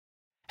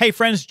Hey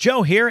friends,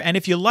 Joe here, and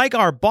if you like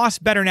our Boss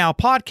Better Now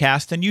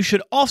podcast, then you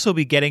should also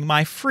be getting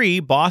my free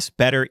Boss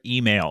Better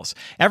emails.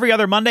 Every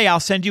other Monday, I'll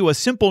send you a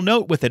simple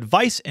note with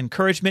advice,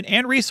 encouragement,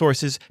 and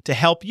resources to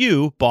help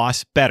you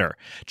boss better.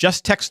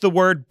 Just text the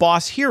word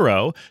Boss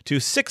Hero to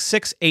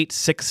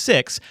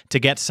 66866 to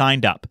get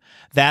signed up.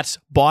 That's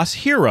Boss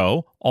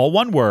Hero, all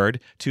one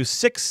word, to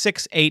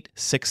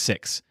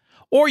 66866.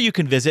 Or you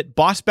can visit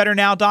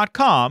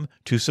bossbetternow.com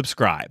to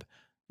subscribe.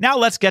 Now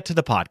let's get to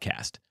the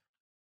podcast.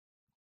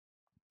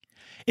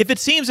 If it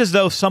seems as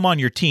though some on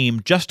your team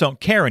just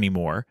don't care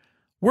anymore,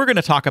 we're going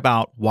to talk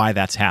about why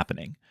that's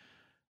happening.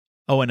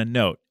 Oh, and a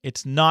note,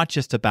 it's not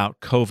just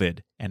about COVID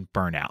and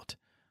burnout.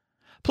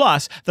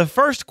 Plus, the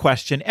first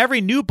question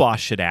every new boss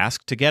should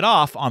ask to get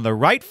off on the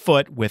right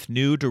foot with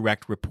new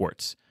direct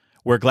reports.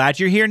 We're glad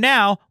you're here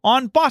now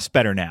on Boss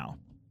Better Now.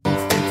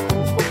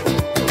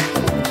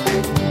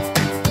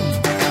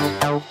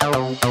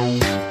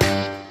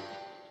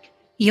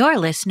 You're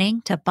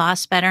listening to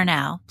Boss Better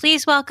Now.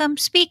 Please welcome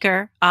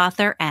speaker,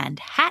 author,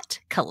 and hat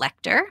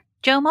collector,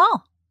 Joe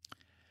Mull.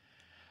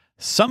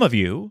 Some of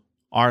you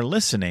are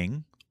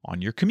listening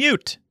on your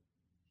commute.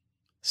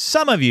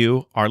 Some of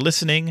you are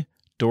listening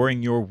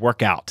during your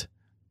workout.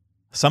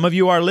 Some of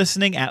you are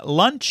listening at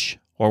lunch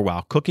or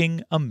while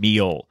cooking a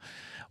meal.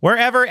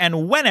 Wherever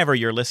and whenever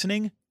you're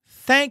listening,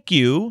 thank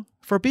you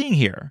for being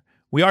here.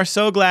 We are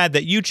so glad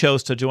that you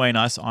chose to join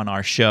us on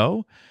our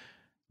show.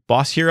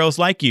 Boss heroes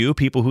like you,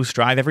 people who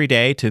strive every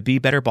day to be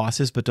better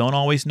bosses but don't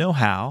always know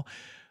how,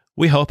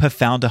 we hope have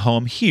found a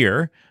home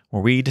here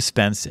where we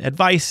dispense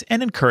advice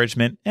and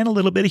encouragement and a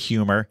little bit of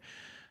humor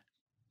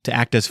to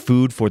act as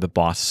food for the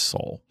boss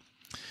soul.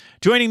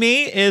 Joining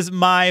me is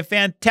my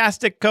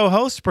fantastic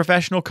co-host,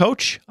 professional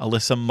coach,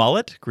 Alyssa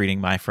Mullet.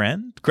 Greeting, my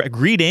friend.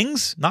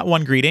 Greetings, not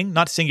one greeting,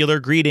 not singular.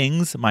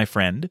 Greetings, my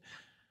friend.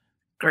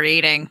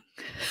 Greeting.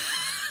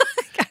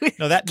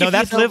 No,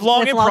 that's live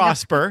long and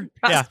prosper.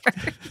 Yeah.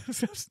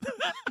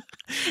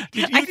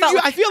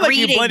 I feel like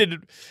you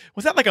blended.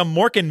 Was that like a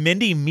Mork and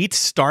Mindy meets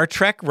Star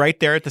Trek right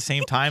there at the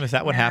same time? Is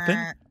that what happened?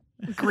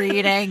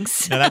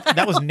 Greetings. No,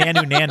 that was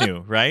Nanu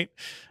Nanu, right?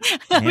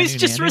 I was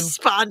just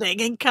responding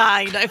in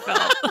kind, I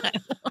felt.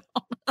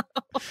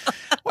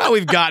 Well,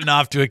 we've gotten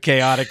off to a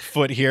chaotic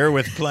foot here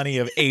with plenty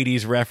of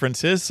 80s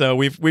references, so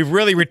we've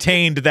really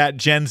retained that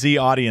Gen Z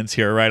audience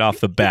here right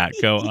off the bat.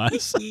 Go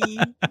us.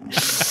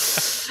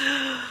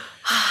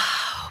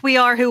 We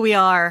are who we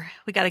are.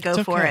 We got to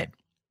go for it.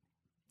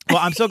 Well,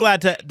 I'm so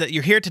glad that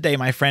you're here today,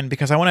 my friend,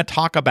 because I want to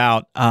talk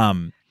about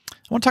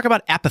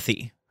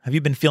apathy. Have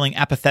you been feeling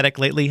apathetic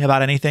lately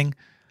about anything?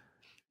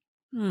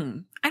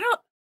 I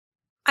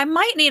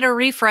might need a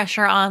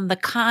refresher on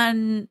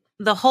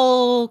the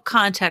whole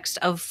context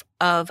of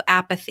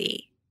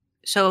apathy.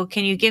 So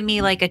can you give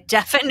me like a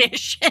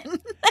definition?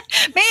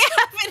 May I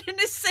have it in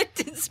a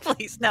sentence,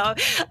 please? No,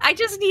 I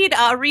just need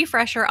a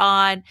refresher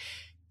on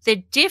the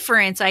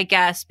difference, I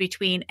guess,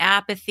 between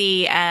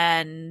apathy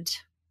and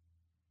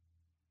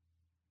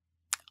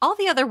all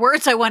the other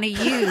words I want to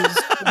use,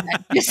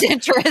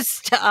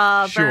 disinterest,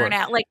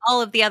 burnout, like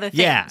all of the other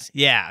things.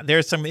 Yeah.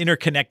 There's some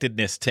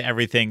interconnectedness to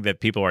everything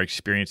that people are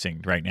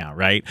experiencing right now,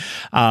 right?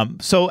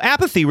 So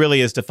apathy really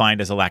is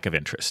defined as a lack of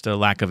interest, a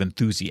lack of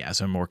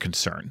enthusiasm or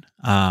concern.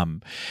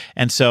 And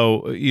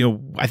so,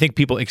 I think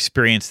people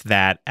experience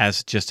that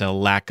as just a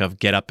lack of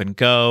get up and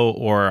go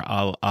or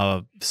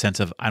a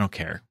sense of, I don't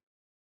care.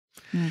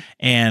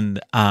 And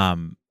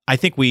I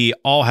think we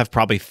all have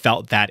probably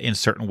felt that in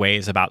certain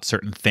ways about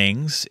certain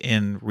things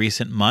in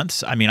recent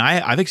months. I mean,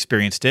 I've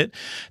experienced it.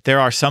 There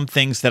are some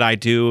things that I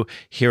do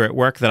here at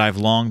work that I've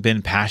long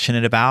been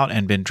passionate about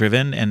and been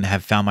driven and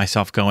have found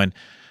myself going,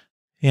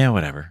 yeah,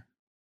 whatever.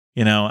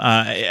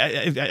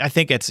 I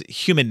think it's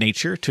human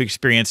nature to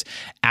experience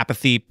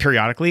apathy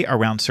periodically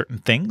around certain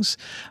things.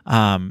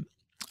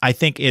 I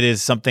think it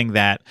is something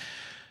that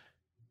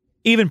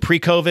even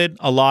pre-COVID,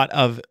 a lot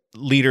of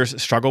leaders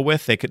struggle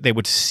with. They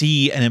would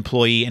see an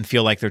employee and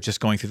feel like they're just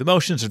going through the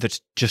motions or they're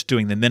just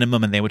doing the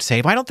minimum, and they would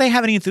say, why don't they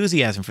have any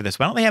enthusiasm for this?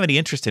 Why don't they have any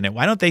interest in it?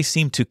 Why don't they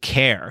seem to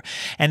care?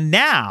 And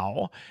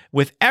now,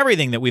 with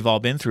everything that we've all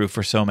been through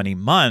for so many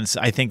months,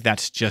 I think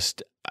that's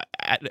just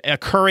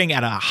occurring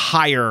at a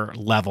higher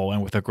level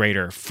and with a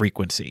greater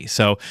frequency.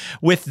 So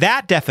with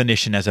that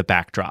definition as a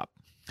backdrop,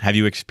 have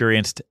you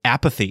experienced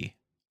apathy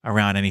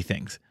around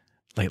anything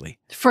lately?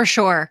 For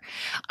sure.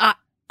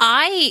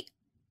 I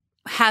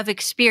have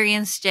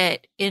experienced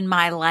it in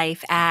my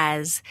life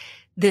as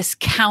this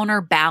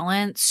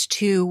counterbalance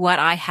to what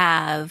I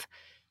have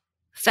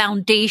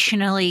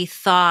foundationally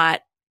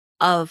thought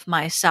of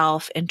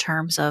myself in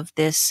terms of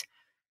this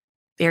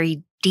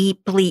very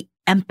deeply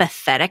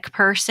empathetic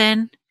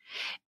person,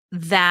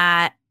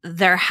 that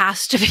there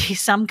has to be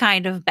some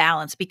kind of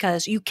balance,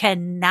 because you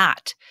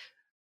cannot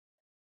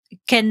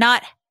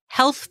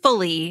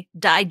healthfully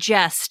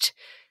digest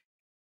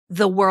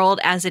the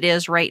world as it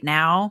is right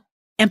now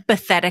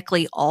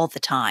empathetically all the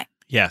time.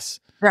 Yes.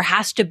 There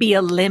has to be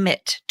a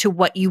limit to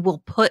what you will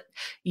put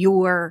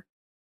your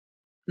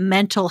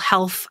mental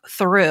health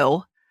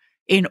through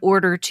in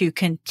order to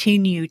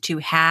continue to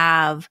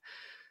have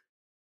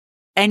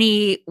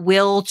any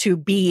will to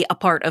be a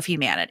part of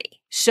humanity.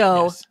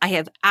 So Yes. I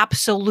have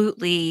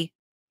absolutely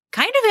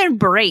kind of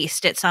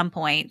embraced at some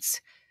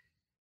points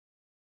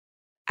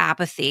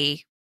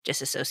apathy,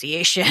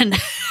 disassociation,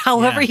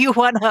 however you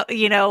want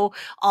to,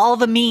 all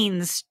the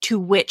means to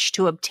which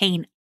to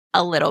obtain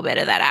a little bit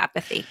of that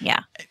apathy.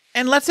 Yeah.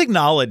 And let's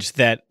acknowledge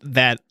that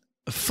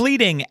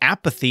fleeting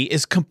apathy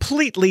is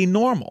completely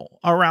normal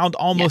around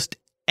almost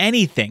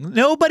anything.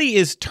 Nobody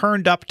is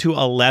turned up to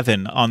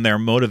 11 on their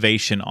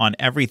motivation on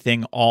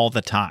everything all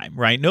the time,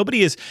 right?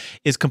 Nobody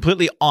is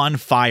completely on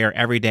fire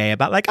every day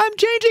about like, I'm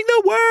changing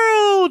the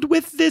world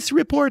with this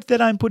report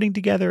that I'm putting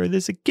together,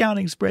 this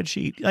accounting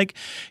spreadsheet. Like,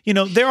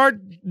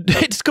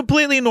 it's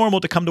completely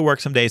normal to come to work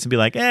some days and be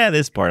like,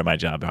 this part of my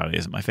job probably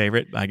isn't my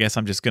favorite. I guess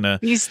I'm just going to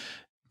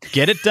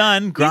get it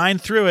done,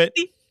 grind through it.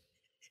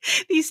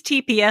 These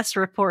TPS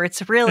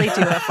reports really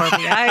do it for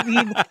me. I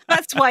mean,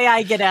 that's why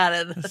I get out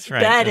of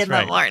bed in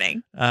the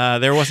morning.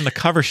 There wasn't a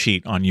cover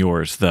sheet on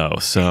yours, though,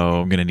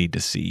 so I'm going to need to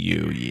see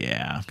you.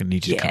 Yeah, I'm going to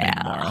need you to come in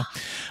tomorrow.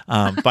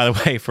 By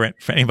the way, for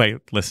anybody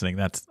listening,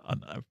 that's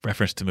a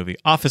reference to the movie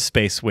Office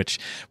Space, which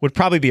would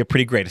probably be a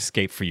pretty great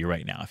escape for you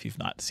right now if you've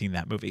not seen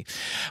that movie.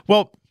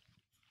 Well,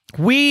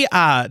 we,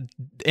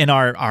 in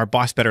our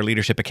Boss Better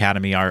Leadership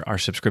Academy, our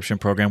subscription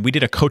program, we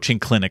did a coaching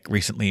clinic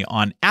recently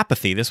on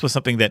apathy. This was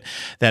something that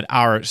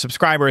our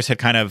subscribers had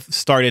kind of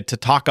started to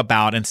talk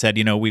about and said,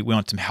 we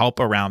want some help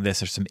around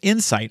this or some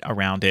insight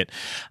around it.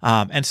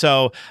 And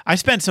so I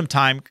spent some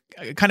time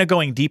kind of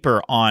going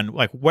deeper on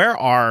like, where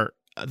are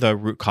the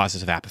root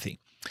causes of apathy?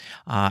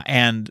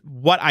 And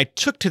what I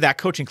took to that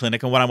coaching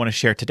clinic and what I want to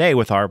share today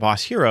with our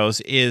boss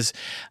heroes is,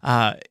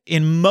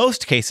 in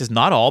most cases,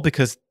 not all,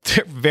 because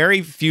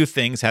very few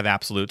things have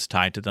absolutes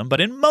tied to them,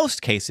 but in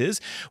most cases,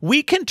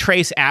 we can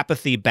trace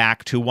apathy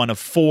back to one of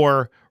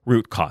 4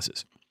 root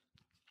causes.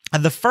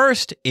 And the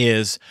first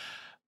is,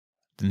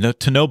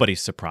 to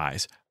nobody's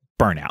surprise,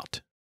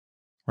 burnout.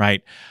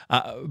 Right?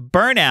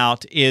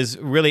 Burnout is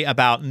really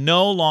about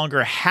no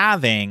longer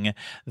having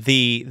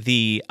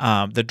the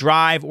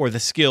drive or the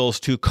skills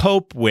to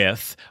cope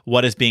with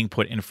what is being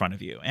put in front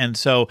of you. And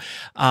so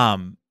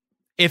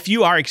if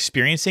you are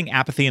experiencing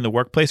apathy in the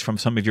workplace from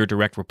some of your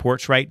direct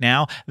reports right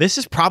now, this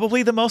is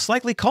probably the most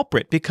likely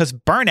culprit because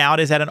burnout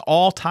is at an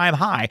all-time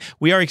high.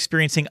 We are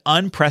experiencing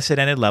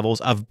unprecedented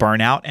levels of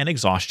burnout and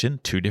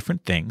exhaustion, 2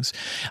 different things,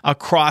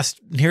 across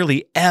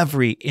nearly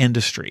every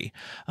industry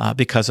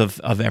because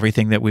of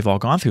everything that we've all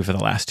gone through for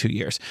the last 2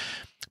 years.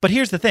 But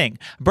here's the thing.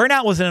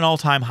 Burnout was at an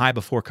all-time high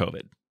before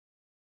COVID.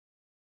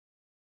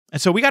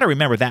 And so we got to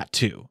remember that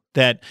too,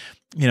 that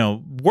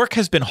work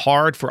has been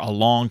hard for a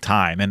long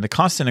time, and the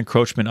constant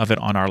encroachment of it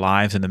on our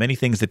lives and the many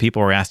things that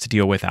people are asked to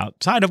deal with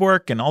outside of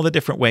work and all the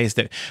different ways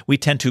that we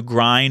tend to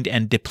grind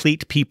and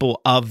deplete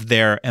people of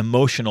their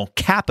emotional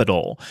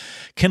capital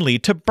can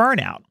lead to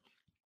burnout.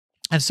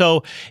 And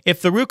so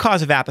if the root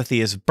cause of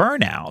apathy is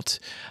burnout,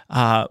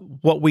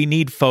 what we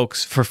need for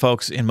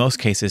folks in most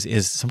cases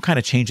is some kind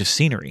of change of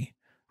scenery.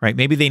 Right?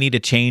 Maybe they need a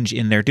change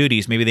in their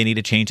duties. Maybe they need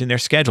a change in their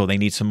schedule. They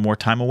need some more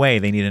time away.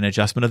 They need an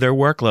adjustment of their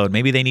workload.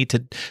 Maybe they need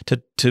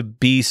to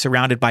be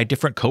surrounded by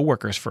different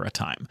coworkers for a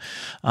time.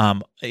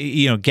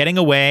 Getting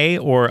away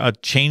or a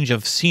change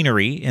of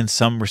scenery in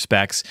some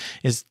respects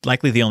is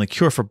likely the only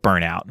cure for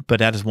burnout, but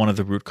that is one of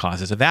the root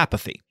causes of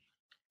apathy.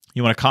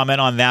 You want to comment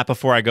on that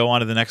before I go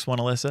on to the next one,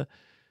 Alyssa?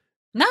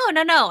 No.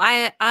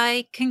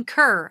 I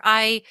concur.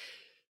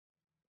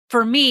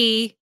 For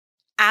me,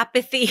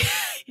 apathy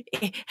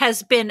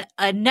has been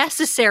a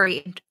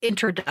necessary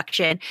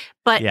introduction,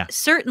 but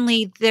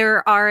certainly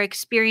there are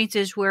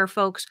experiences where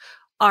folks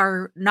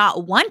are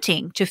not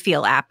wanting to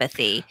feel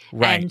apathy.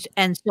 Right.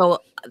 And so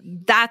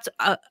that's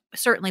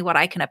certainly what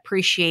I can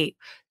appreciate,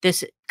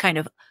 this kind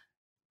of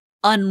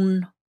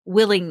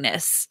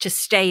unwillingness to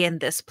stay in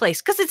this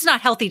place, because it's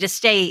not healthy to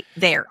stay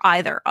there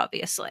either,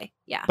 obviously.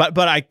 Yeah. But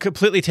I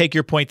completely take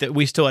your point that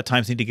we still at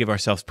times need to give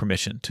ourselves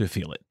permission to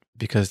feel it.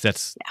 Because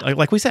that's,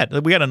 like we said,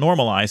 we got to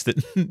normalize that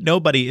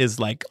nobody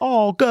is like,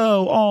 all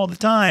go all the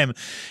time.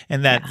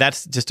 And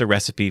that's just a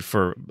recipe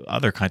for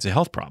other kinds of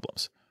health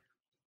problems.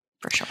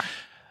 For sure.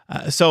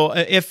 So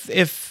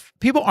if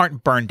people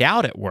aren't burned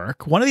out at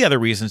work, one of the other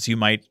reasons you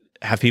might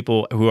have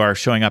people who are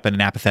showing up in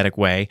an apathetic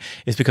way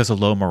is because of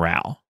low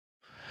morale.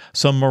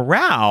 So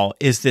morale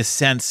is this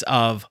sense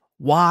of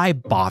why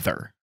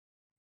bother?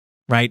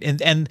 Right.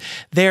 And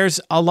there's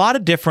a lot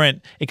of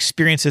different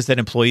experiences that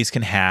employees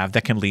can have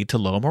that can lead to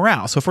low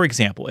morale. So, for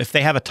example, if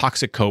they have a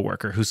toxic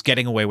coworker who's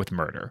getting away with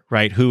murder,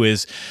 right, who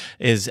is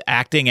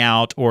acting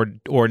out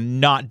or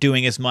not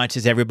doing as much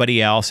as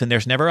everybody else, and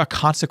there's never a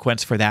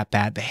consequence for that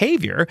bad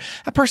behavior,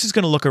 that person's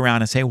going to look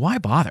around and say, why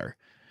bother?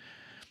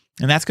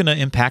 And that's going to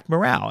impact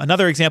morale.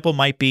 Another example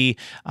might be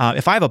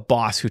if I have a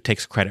boss who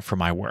takes credit for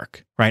my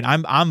work, right?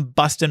 I'm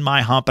busting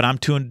my hump and I'm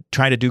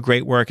trying to do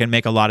great work and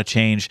make a lot of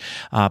change.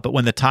 But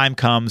when the time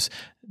comes,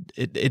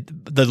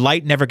 the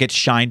light never gets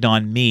shined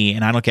on me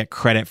and I don't get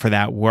credit for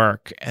that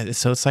work.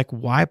 So it's like,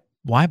 why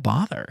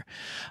bother?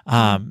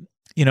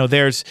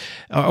 There's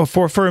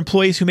for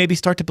employees who maybe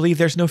start to believe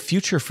there's no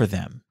future for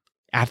them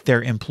at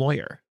their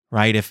employer,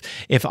 right? If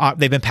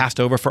they've been passed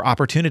over for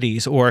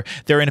opportunities, or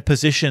they're in a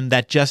position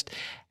that just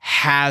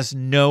has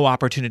no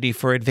opportunity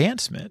for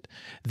advancement,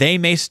 they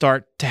may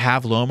start to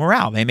have low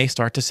morale. They may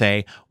start to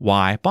say,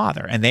 why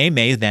bother? And they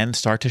may then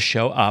start to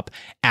show up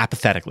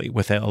apathetically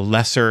with a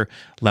lesser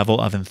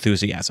level of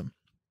enthusiasm.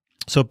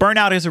 So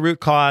burnout is a root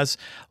cause.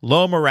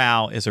 Low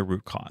morale is a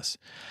root cause.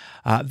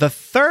 The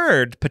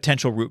third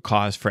potential root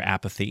cause for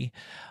apathy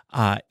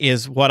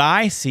is what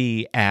I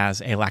see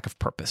as a lack of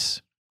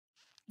purpose.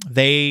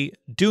 They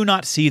do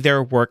not see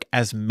their work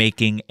as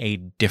making a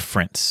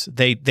difference.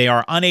 They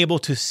are unable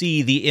to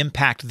see the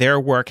impact their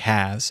work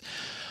has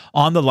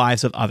on the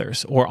lives of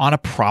others or on a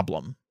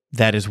problem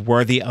that is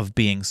worthy of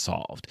being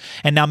solved.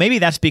 And now maybe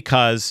that's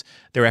because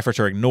their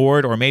efforts are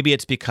ignored, or maybe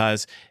it's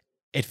because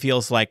it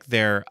feels like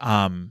they're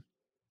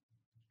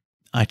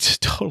I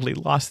just totally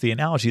lost the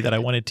analogy that I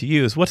wanted to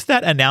use. What's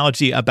that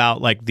analogy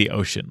about, like the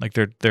ocean? Like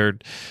they're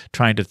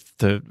trying to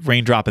the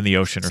raindrop in the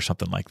ocean or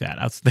something like that.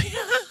 That's the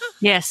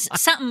Yes,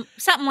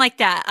 something like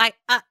that.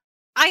 I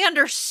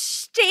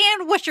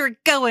understand what you're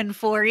going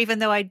for, even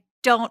though I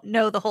don't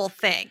know the whole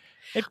thing.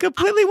 It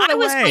completely went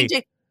away.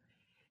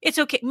 It's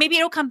okay. Maybe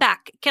it'll come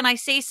back. Can I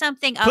say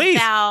something Please.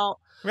 about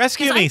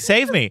Rescue me,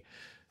 save me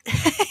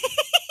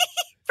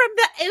from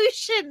the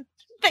ocean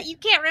that you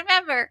can't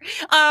remember?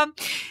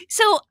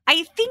 So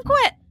I think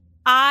what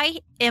I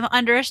am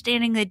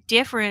understanding the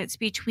difference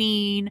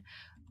between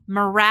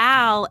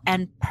morale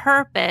and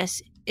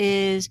purpose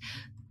is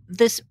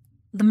this.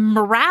 The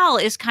morale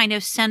is kind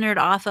of centered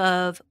off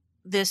of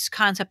this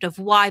concept of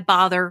why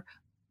bother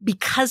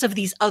because of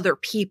these other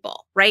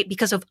people, right?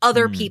 Because of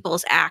other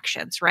people's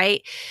actions,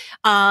 right?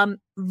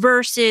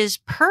 Versus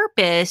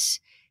purpose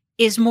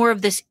is more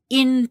of this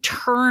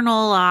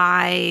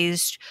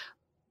internalized,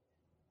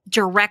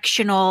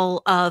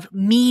 directional of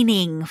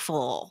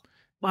meaningful,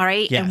 all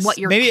right? Yes. And what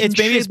you're maybe it's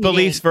contributing.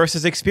 beliefs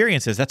versus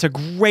experiences. That's a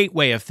great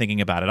way of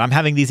thinking about it. I'm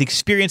having these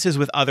experiences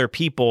with other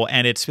people,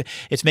 and it's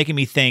making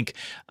me think,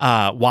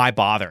 why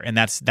bother? And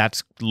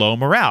that's low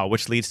morale,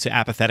 which leads to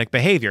apathetic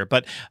behavior.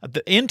 But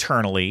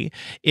internally,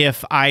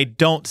 if I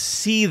don't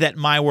see that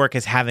my work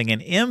is having an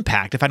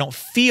impact, if I don't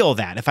feel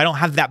that, if I don't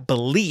have that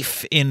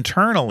belief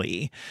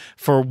internally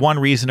for one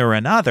reason or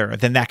another,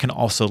 then that can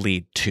also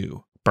lead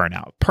to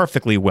burnout.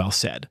 Perfectly well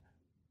said.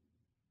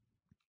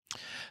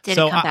 Did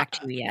it come back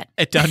to you yet?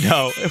 I don't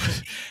know.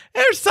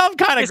 There's some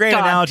kind of great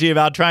analogy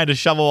about trying to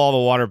shovel all the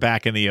water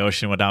back in the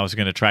ocean, what I was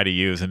going to try to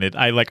use. And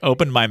I like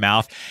opened my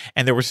mouth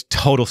and there was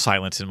total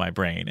silence in my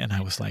brain. And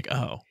I was like,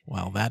 oh,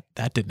 well,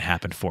 that didn't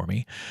happen for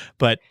me.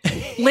 But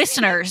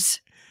listeners,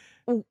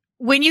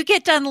 when you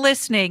get done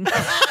listening to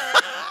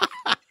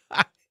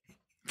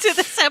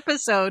this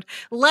episode,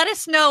 let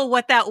us know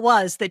what that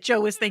was that Joe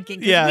was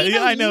thinking. Yeah,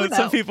 I know.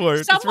 Some people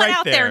are. Someone right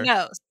out there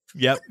knows.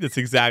 Yep, that's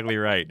exactly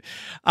right.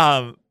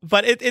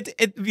 But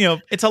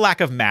it's a lack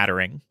of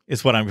mattering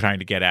is what I'm trying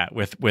to get at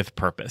with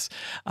purpose.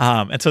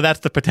 And so that's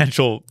the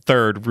potential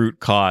third root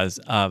cause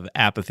of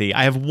apathy.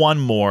 I have one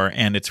more,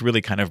 and it's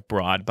really kind of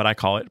broad, but I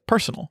call it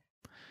personal.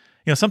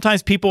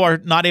 Sometimes people are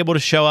not able to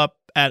show up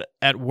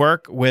at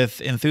work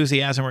with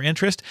enthusiasm or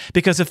interest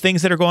because of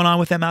things that are going on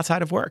with them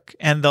outside of work.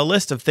 And the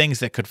list of things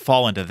that could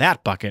fall into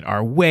that bucket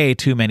are way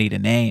too many to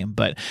name.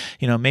 But,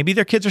 maybe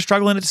their kids are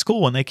struggling at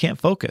school and they can't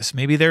focus.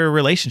 Maybe their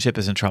relationship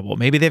is in trouble.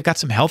 Maybe they've got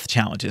some health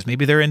challenges.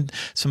 Maybe they're in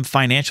some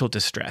financial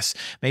distress.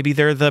 Maybe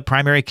they're the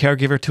primary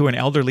caregiver to an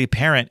elderly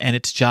parent and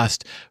it's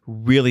just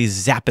really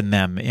zapping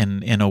them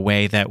in a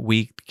way that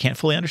we can't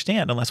fully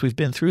understand unless we've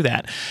been through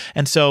that.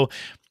 And so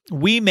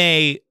we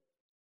may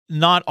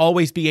not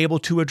always be able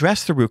to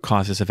address the root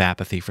causes of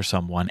apathy for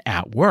someone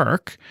at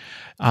work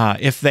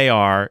if they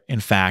are, in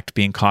fact,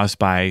 being caused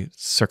by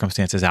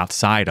circumstances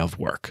outside of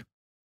work.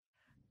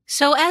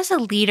 So as a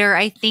leader,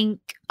 I think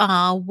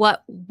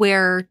what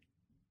we're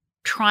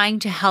trying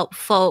to help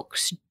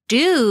folks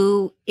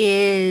do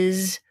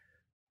is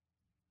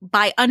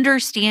by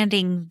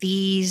understanding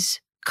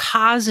these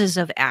causes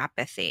of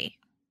apathy,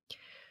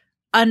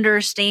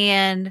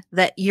 understand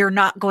that you're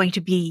not going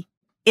to be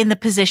in the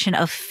position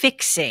of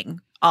fixing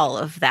all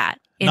of that.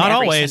 Not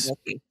always.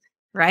 Case,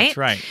 right?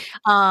 That's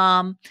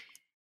right.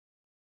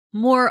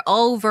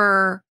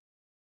 Moreover,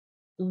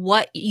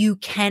 what you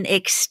can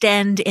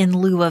extend in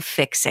lieu of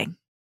fixing.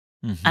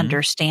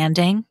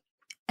 Understanding,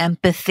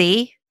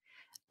 empathy,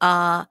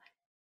 and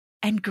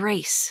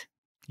grace.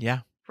 Yeah.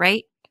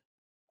 Right?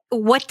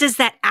 What does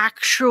that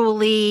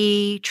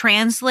actually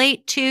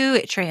translate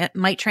to? It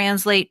might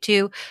translate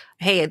to,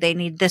 hey, they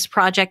need this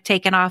project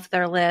taken off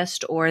their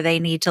list, or they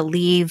need to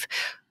leave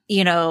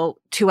 2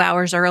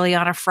 hours early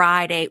on a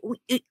Friday,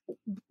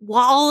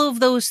 all of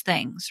those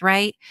things,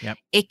 right? Yep.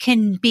 It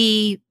can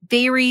be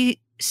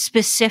very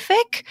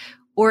specific,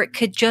 or it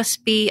could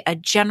just be a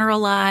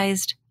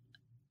generalized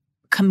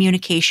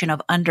communication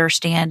of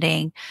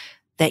understanding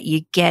that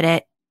you get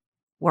it.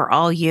 We're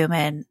all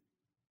human.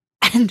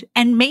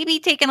 And maybe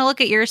taking a look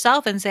at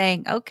yourself and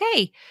saying,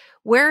 okay,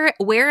 where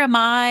am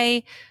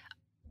I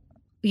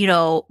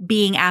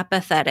being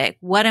apathetic?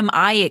 What am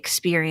I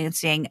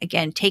experiencing?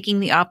 Again, taking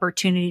the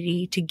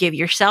opportunity to give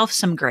yourself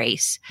some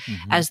grace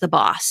as the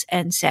boss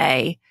and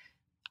say,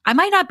 I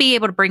might not be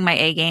able to bring my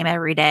A game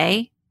every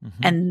day,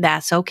 and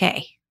that's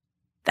okay.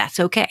 That's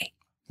okay.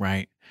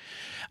 Right.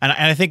 And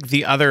I think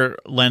the other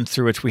lens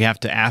through which we have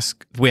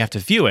to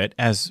view it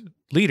as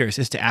leaders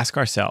is to ask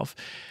ourselves,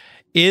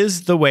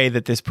 is the way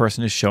that this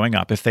person is showing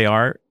up, if they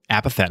are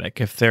apathetic,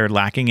 if they're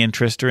lacking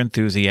interest or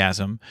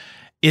enthusiasm,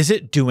 is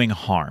it doing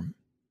harm?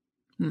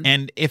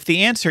 And if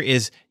the answer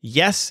is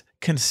yes,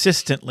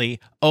 consistently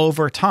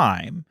over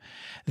time,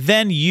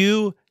 then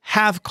you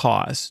have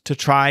cause to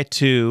try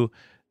to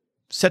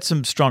set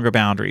some stronger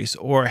boundaries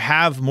or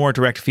have more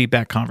direct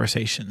feedback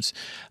conversations.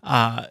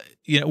 The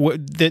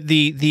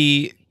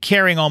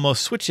caring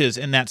almost switches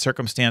in that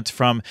circumstance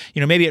from,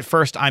 maybe at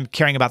first I'm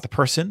caring about the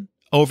person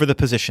over the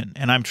position,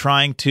 and I'm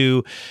trying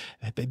to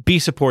be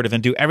supportive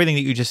and do everything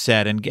that you just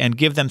said and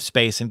give them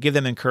space and give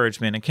them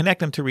encouragement and connect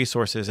them to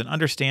resources and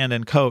understand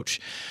and coach.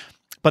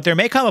 But there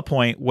may come a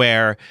point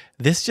where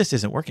this just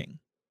isn't working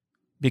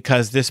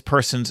because this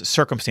person's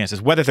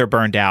circumstances, whether they're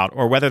burned out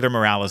or whether their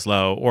morale is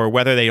low or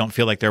whether they don't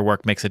feel like their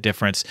work makes a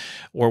difference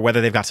or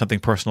whether they've got something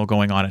personal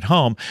going on at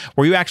home,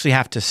 where you actually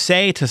have to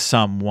say to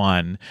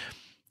someone,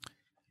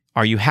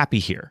 are you happy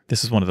here?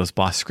 This is one of those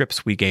boss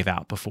scripts we gave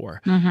out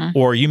before.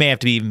 Or you may have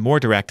to be even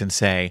more direct and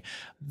say,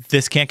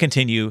 this can't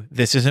continue.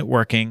 This isn't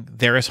working.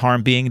 There is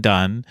harm being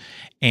done.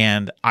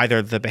 And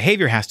either the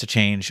behavior has to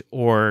change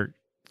or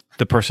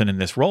the person in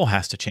this role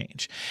has to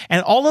change.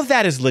 And all of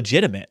that is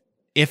legitimate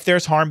if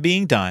there's harm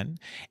being done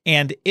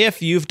and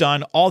if you've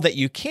done all that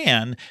you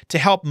can to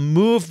help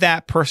move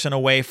that person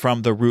away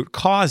from the root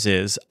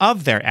causes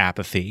of their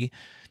apathy,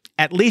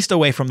 at least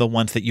away from the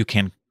ones that you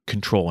can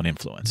control and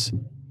influence.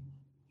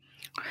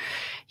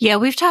 Yeah,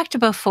 we've talked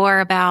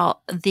before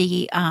about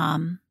the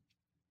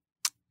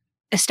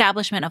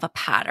establishment of a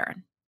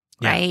pattern,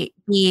 right?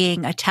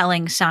 Being a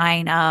telling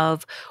sign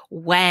of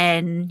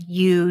when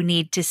you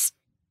need to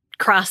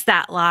cross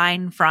that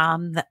line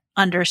from the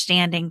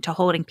understanding to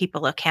holding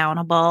people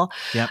accountable.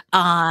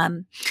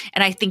 And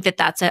I think that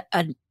that's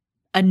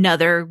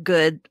another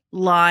good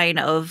line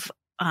of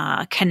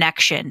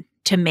connection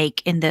to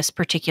make in this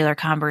particular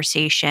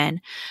conversation.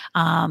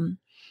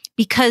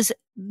 Because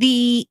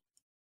the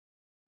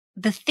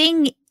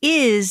thing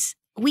is,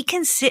 we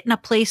can sit in a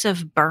place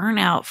of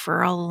burnout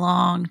for a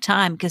long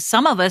time because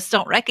some of us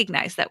don't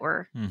recognize that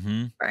we're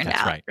burned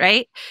out,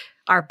 right?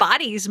 Our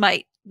bodies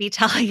might be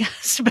telling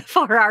us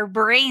before our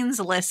brains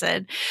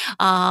listen.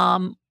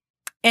 And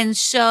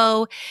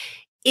so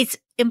it's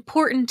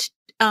important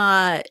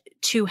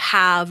to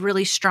have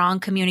really strong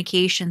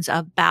communications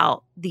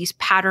about these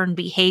pattern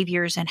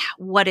behaviors and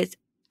what is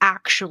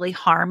actually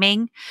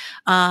harming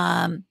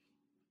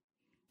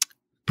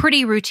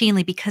pretty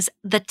routinely, because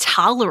the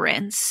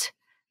tolerance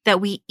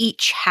that we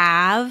each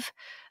have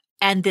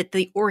and that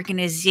the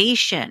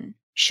organization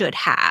should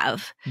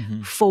have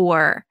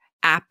for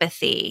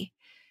apathy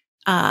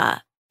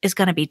is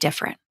going to be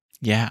different.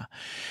 Yeah.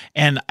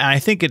 And I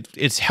think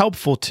it's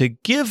helpful to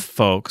give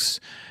folks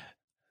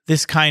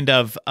this kind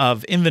of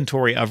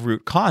inventory of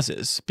root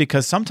causes,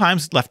 because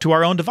sometimes left to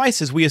our own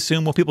devices, we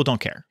assume, well, people don't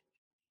care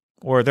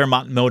or they're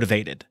not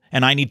motivated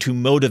and I need to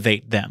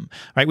motivate them,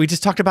 right? We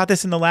just talked about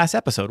this in the last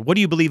episode. What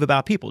do you believe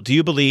about people? Do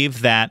you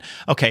believe that,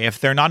 okay, if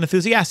they're not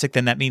enthusiastic,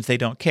 then that means they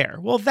don't care?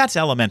 Well, that's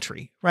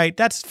elementary, right?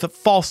 That's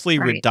falsely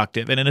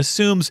reductive, and it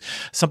assumes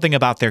something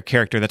about their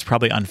character that's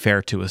probably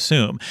unfair to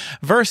assume.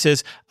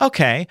 Versus,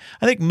 okay,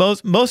 I think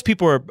most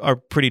people are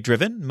pretty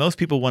driven. Most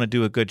people want to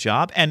do a good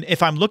job. And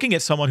if I'm looking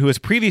at someone who has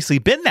previously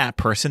been that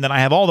person, then I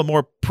have all the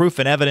more proof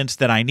and evidence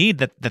that I need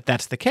that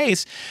that's the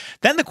case.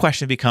 Then the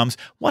question becomes,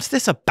 what's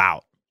this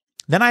about?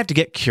 Then I have to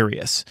get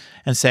curious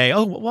and say,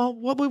 oh, well,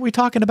 what were we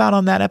talking about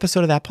on that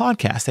episode of that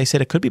podcast? They said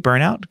it could be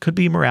burnout, could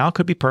be morale,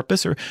 could be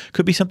purpose, or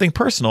could be something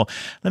personal.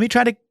 Let me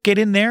try to get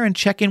in there and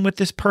check in with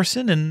this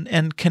person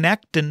and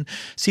connect and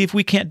see if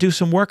we can't do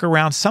some work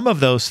around some of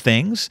those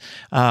things,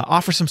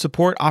 offer some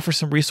support, offer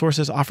some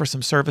resources, offer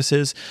some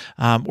services,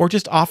 or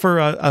just offer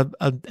a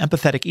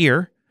empathetic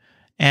ear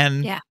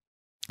and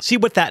see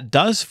what that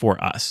does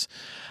for us.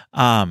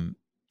 And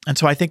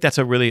so I think that's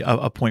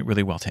a point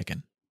really well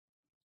taken.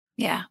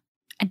 Yeah.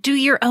 And do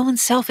your own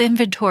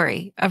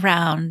self-inventory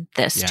around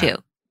this too.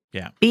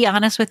 Yeah. Be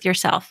honest with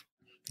yourself.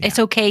 Yeah. It's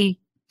okay.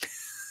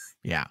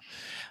 Yeah.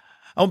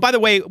 Oh, by the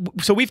way,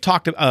 so we've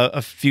talked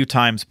a few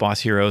times, Boss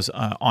Heroes,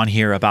 on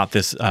here about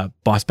this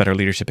Boss Better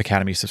Leadership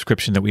Academy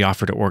subscription that we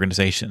offer to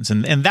organizations.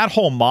 And that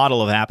whole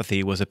model of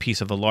apathy was a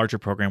piece of the larger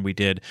program we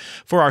did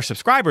for our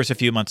subscribers a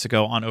few months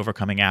ago on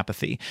overcoming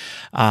apathy.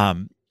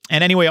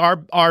 And anyway,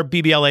 our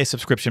BBLA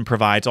subscription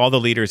provides all the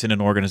leaders in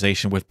an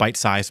organization with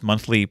bite-sized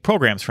monthly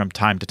programs from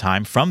time to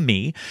time from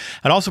me.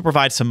 It also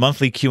provides some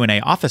monthly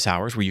Q&A office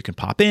hours where you can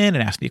pop in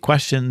and ask me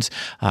questions.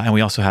 And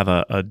we also have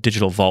a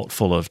digital vault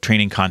full of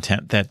training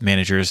content that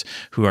managers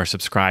who are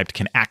subscribed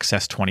can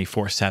access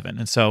 24/7.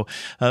 And so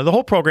the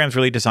whole program is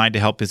really designed to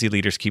help busy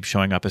leaders keep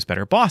showing up as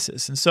better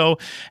bosses. And so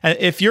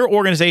if your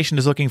organization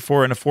is looking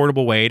for an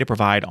affordable way to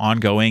provide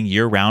ongoing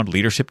year-round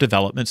leadership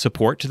development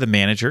support to the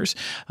managers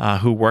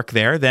who work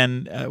there, then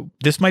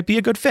this might be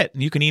a good fit.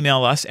 And you can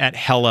email us at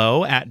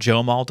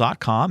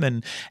hello@joemall.com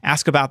and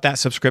ask about that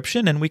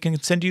subscription, and we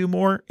can send you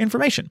more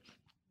information.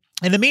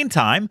 In the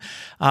meantime,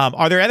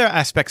 are there other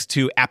aspects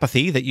to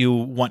apathy that you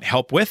want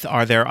help with?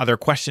 Are there other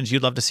questions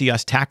you'd love to see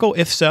us tackle?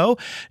 If so,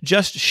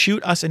 just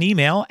shoot us an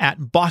email at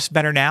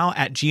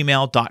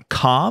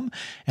bossbetternow@gmail.com,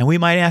 and we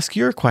might ask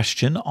your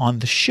question on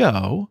the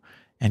show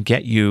and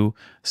get you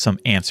some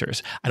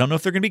answers. I don't know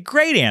if they're going to be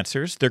great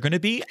answers. They're going to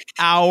be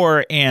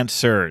our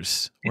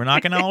answers. We're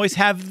not going to always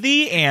have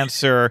the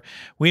answer.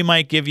 We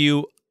might give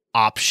you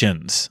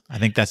options. I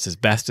think that's as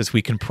best as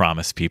we can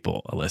promise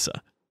people, Alyssa.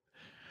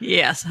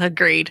 Yes,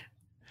 agreed.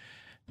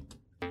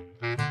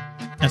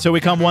 And so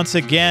we come once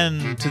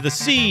again to the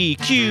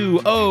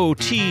CQOTW,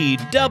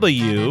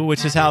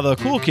 which is how the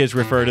cool kids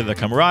refer to the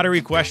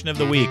camaraderie question of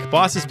the week.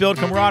 Bosses build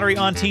camaraderie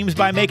on teams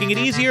by making it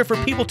easier for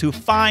people to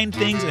find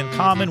things in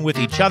common with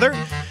each other.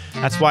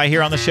 That's why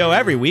here on the show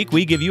every week,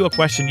 we give you a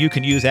question you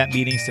can use at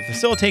meetings to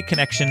facilitate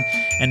connection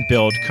and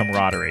build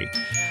camaraderie.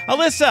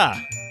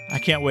 Alyssa, I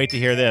can't wait to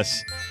hear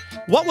this.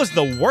 What was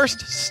the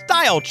worst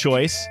style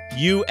choice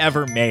you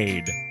ever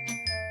made?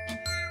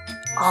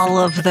 All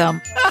of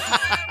them.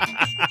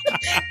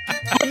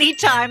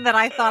 Anytime that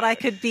I thought I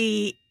could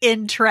be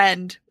in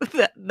trend,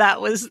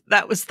 that was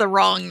the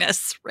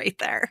wrongness right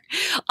there.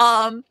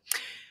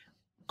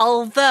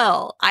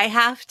 Although I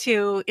have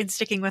to, in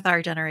sticking with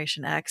our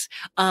Generation X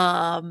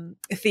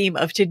theme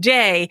of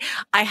today,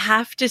 I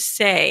have to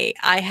say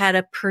I had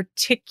a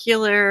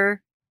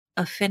particular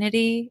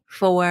affinity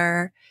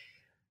for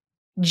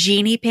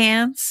Genie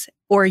pants,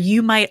 or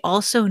you might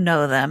also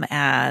know them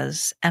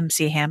as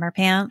MC Hammer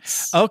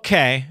pants.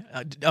 Okay.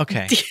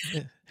 Okay.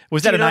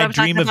 Was that an I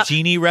Dream of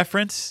Jeannie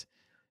reference?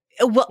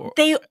 Well, I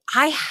can't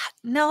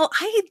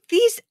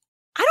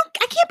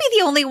be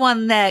the only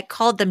one that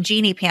called them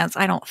Genie pants,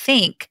 I don't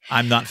think.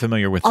 I'm not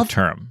familiar with the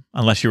term,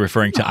 unless you're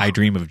referring to I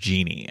Dream of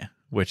Jeannie,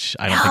 which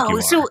I don't think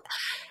you are.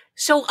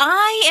 So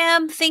I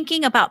am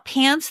thinking about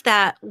pants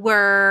that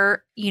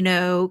were,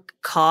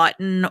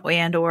 cotton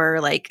and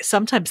or like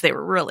sometimes they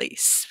were really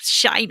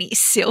shiny,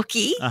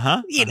 silky,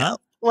 know,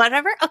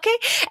 whatever. Okay.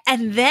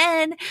 And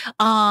then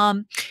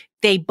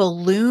they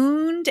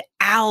ballooned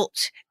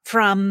out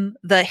from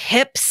the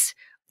hips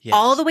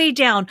all the way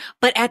down.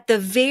 But at the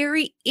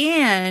very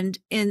end,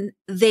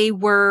 they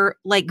were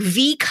like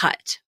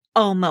V-cut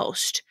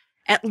almost,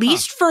 at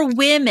least for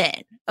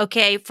women.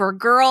 Okay. For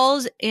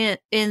girls in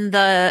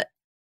the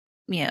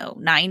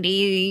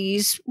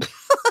 90s.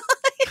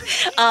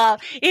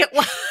 It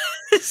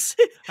was.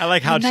 I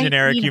like how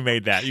generic you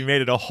made that. You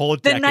made it a whole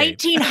decade.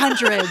 The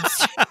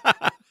 1900s.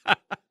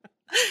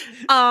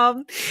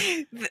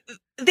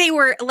 They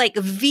were like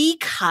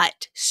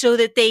V-cut so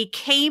that they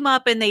came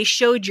up and they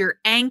showed your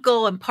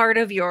ankle and part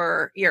of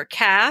your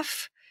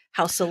calf.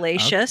 How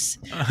salacious.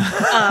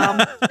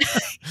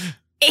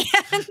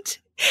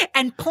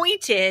 And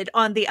pointed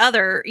on the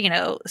other,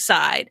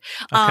 side.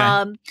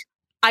 Okay.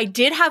 I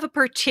did have a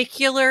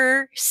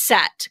particular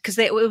set because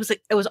it was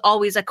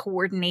always a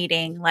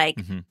coordinating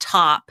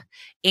top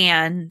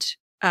and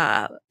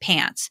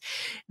pants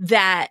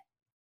that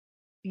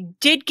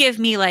did give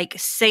me like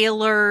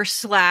sailor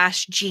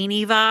 /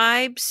 genie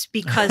vibes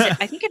because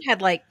I think it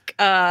had like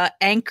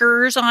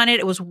anchors on it.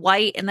 It was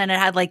white and then it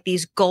had like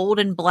these gold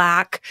and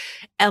black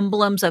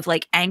emblems of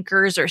like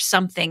anchors or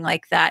something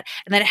like that.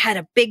 And then it had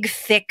a big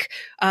thick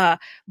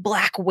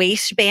black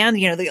waistband,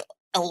 the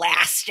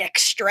elastic,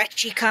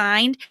 stretchy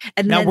kind.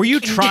 And now, were you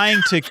trying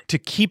to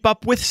keep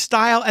up with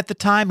style at the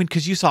time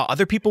because you saw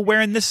other people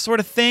wearing this sort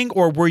of thing,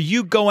 or were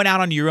you going out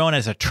on your own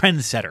as a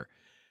trendsetter?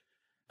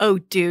 Oh,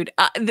 dude.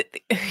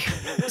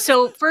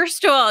 So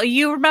first of all,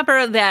 you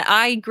remember that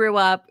I grew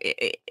up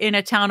in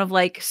a town of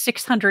like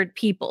 600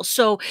 people.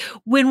 So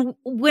when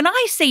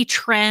I say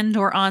trend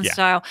or on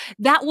style,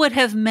 that would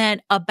have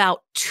meant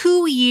about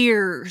 2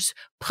 years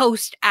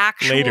post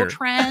actual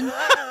trend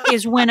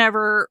is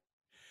whenever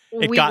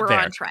we were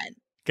on trend.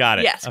 Got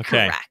it. Yes,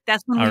 okay. Correct.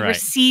 That's when we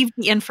received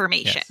the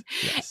information.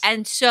 Yes.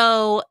 And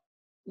so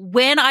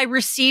when I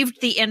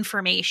received the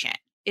information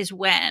is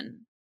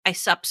when I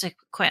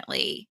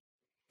subsequently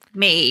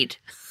made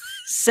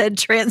said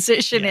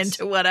transition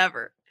into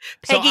whatever.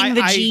 Pegging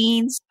the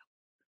jeans.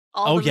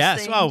 Oh,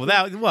 yes.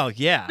 Oh,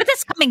 yeah. But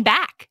that's coming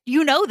back.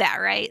 You know that,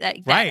 right? That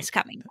is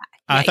coming back.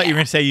 I thought you were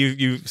going to say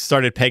you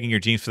started pegging your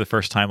jeans for the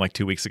first time like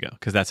 2 weeks ago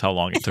because that's how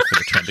long it took for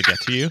the trend to get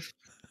to you.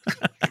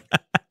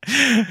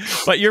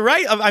 But you're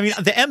right. I mean,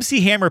 the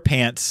MC Hammer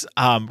pants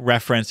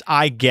reference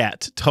I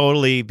get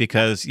totally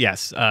because,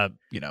 yes,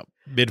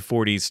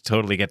 mid-40s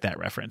totally get that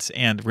reference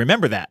and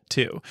remember that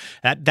too.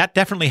 That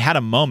definitely had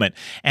a moment.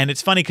 And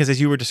it's funny because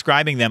as you were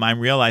describing them, I'm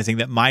realizing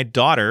that my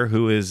daughter,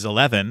 who is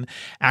 11,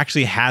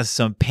 actually has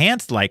some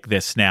pants like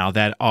this now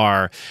that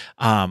are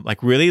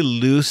like really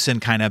loose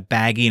and kind of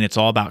baggy, and it's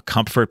all about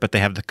comfort, but they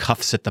have the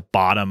cuffs at the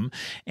bottom.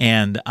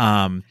 And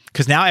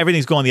because now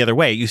everything's going the other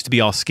way. It used to be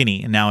all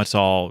skinny, and now it's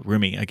all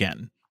roomy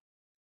again.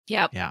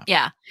 Yep.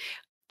 Yeah.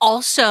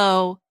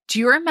 Also, do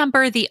you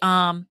remember the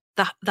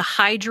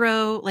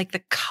hydro, like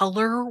the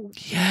color wave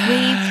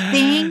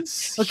thing?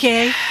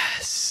 Okay.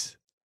 Yes.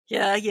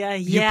 Yeah.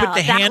 You put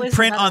the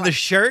handprint on the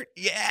shirt?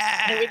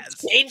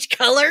 Yes. Change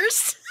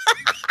colors.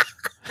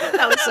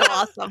 That was so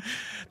awesome.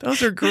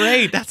 Those are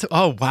great.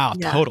 Oh wow,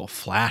 total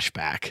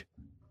flashback.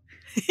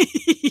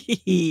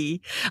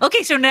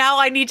 Okay, so now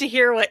I need to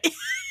hear what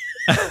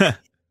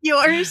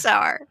yours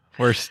are.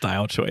 Worst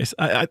style choice.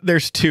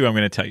 There's two I'm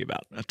going to tell you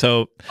about.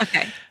 So,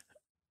 okay.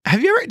 Do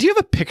you have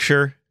a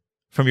picture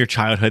from your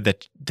childhood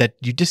that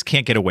you just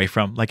can't get away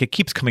from? Like it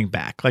keeps coming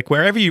back. Like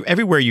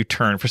everywhere you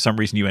turn, for some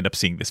reason you end up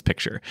seeing this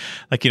picture.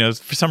 Like,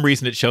 for some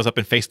reason it shows up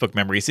in Facebook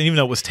memories, and even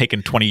though it was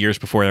taken 20 years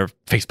before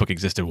Facebook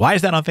existed, why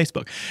is that on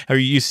Facebook? Or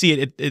you see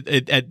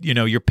it at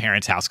your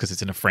parents' house because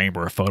it's in a frame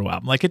or a photo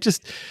album. Like it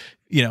just,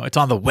 it's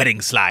on the wedding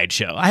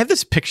slideshow. I have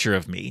this picture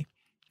of me.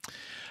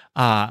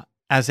 I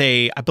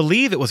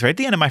believe it was right at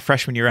the end of my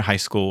freshman year of high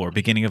school or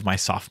beginning of my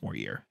sophomore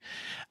year.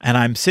 And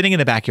I'm sitting in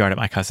the backyard at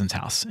my cousin's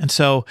house. And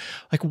so,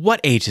 like,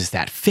 what age is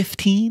that?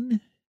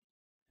 15?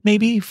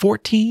 Maybe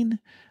 14?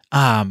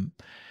 And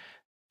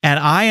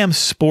I am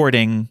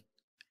sporting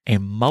a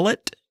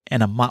mullet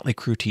and a Motley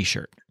Crue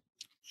t-shirt.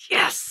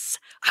 Yes.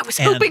 I was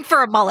hoping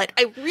for a mullet.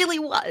 I really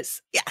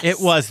was. Yes. It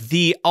was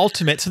the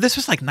ultimate. So this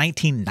was like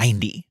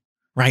 1990,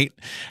 right?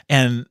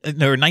 Or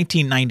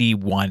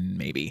 1991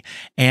 maybe.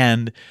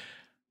 And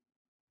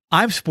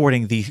I'm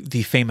sporting the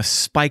famous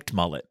spiked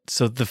mullet.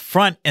 So the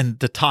front and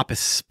the top is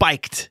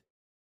spiked,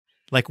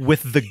 like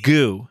with the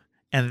goo.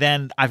 And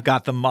then I've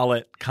got the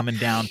mullet coming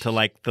down to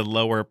like the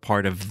lower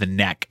part of the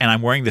neck. And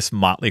I'm wearing this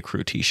Motley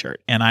Crue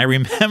t-shirt. And I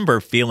remember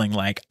feeling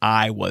like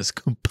I was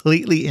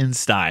completely in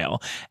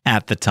style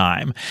at the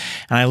time.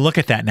 And I look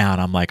at that now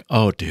and I'm like,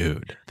 oh,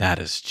 dude, that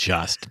is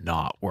just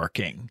not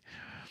working.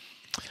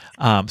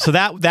 So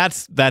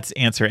that's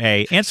answer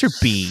A. Answer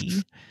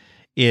B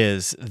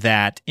is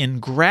that in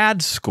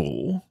grad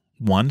school,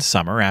 one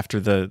summer after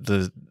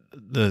the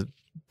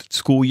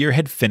school year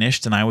had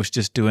finished and I was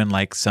just doing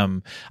I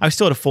was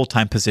still at a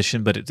full-time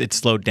position, but it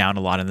slowed down a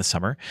lot in the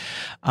summer.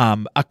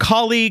 A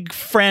colleague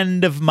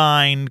friend of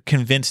mine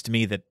convinced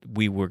me that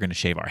we were going to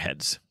shave our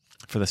heads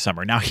for the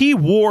summer. Now, he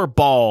wore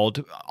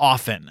bald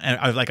often,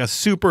 like a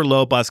super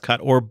low buzz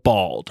cut or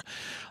bald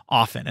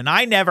often, and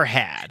I never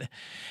had.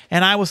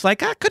 And I was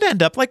like, I could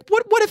end up like,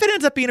 what if it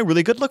ends up being a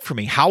really good look for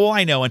me? How will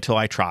I know until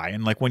I try?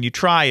 And like when you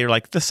try, you're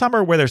like, the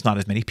summer where there's not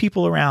as many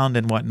people around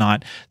and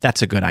whatnot,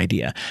 that's a good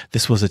idea.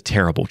 This was a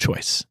terrible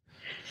choice.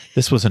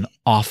 This was an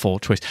awful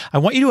choice. I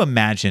want you to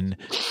imagine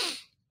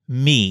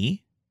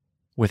me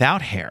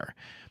without hair,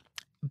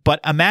 but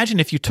imagine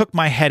if you took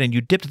my head and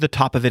you dipped the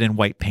top of it in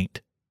white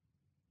paint.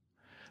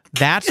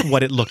 That's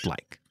what it looked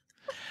like.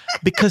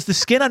 Because the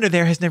skin under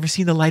there has never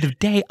seen the light of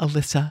day,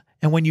 Alyssa.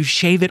 And when you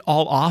shave it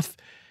all off,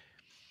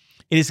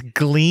 it is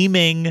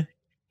gleaming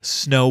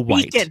snow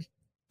white. Beacon.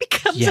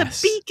 Becomes a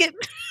beacon.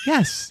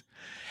 Yes.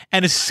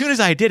 And as soon as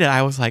I did it,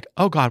 I was like,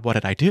 oh God, what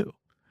did I do?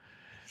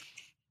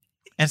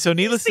 And so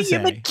needless to say.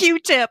 The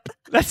Q-tip.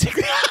 That's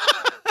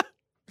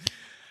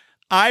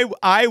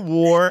I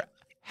wore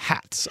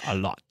hats a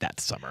lot that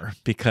summer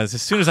because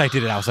as soon as I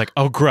did it, I was like,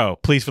 oh, grow.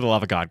 Please, for the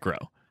love of God, grow.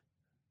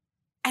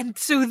 And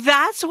so is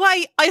that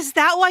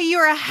why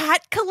you're a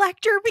hat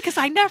collector? Because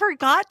I never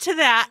got to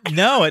that.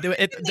 No,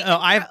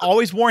 I've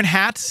always worn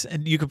hats,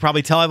 and you could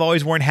probably tell I've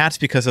always worn hats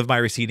because of my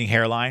receding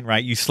hairline,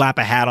 right? You slap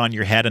a hat on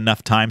your head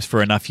enough times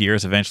for enough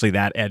years, eventually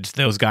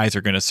those guys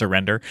are going to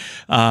surrender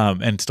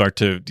and start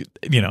to,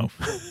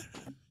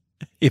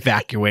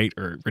 evacuate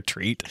or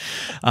retreat.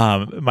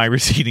 My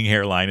receding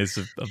hairline is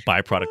a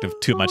byproduct of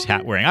too much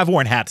hat wearing. I've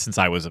worn hats since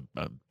I was a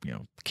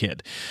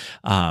kid.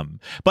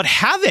 But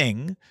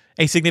having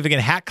a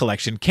significant hat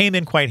collection came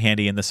in quite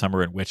handy in the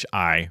summer in which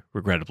I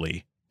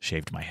regrettably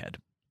shaved my head.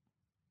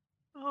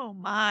 Oh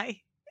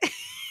my.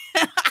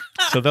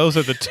 So those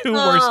are the two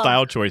worst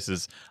style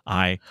choices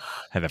I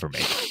have ever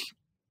made.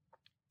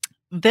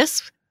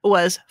 This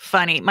was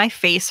funny. My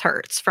face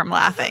hurts from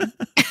laughing.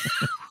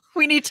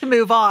 We need to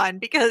move on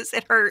because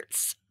it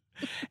hurts.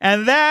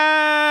 And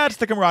that's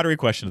the camaraderie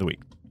question of the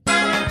week.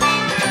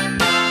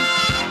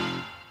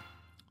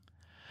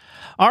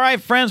 All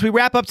right, friends, we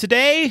wrap up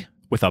today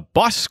with a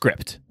boss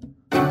script.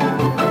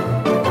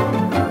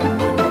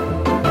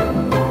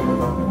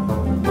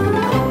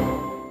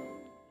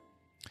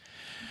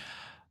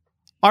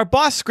 Our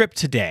boss script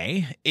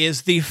today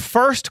is the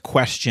first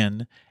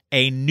question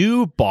a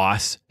new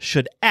boss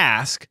should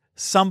ask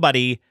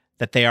somebody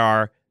that they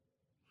are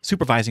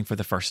supervising for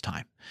the first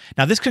time.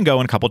 Now, this can go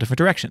in a couple different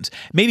directions.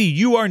 Maybe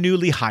you are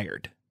newly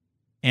hired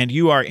and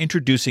you are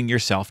introducing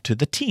yourself to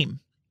the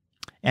team.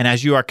 And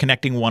as you are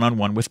connecting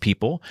one-on-one with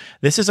people,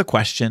 this is a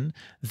question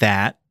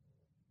that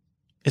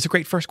is a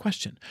great first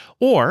question.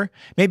 Or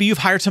maybe you've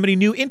hired somebody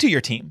new into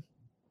your team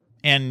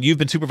and you've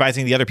been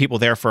supervising the other people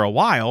there for a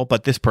while,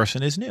 but this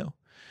person is new.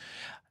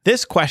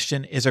 This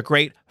question is a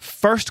great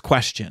first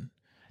question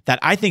that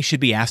I think should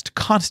be asked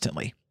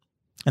constantly.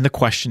 And the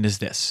question is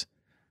this: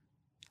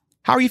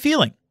 how are you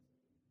feeling?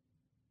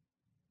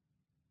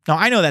 Now,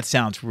 I know that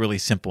sounds really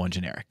simple and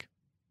generic,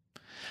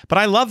 but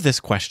I love this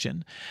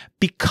question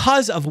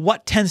because of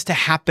what tends to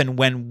happen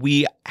when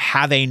we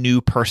have a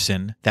new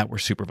person that we're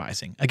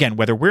supervising. Again,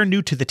 whether we're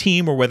new to the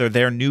team or whether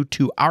they're new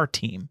to our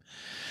team,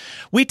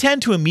 we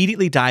tend to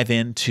immediately dive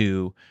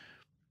into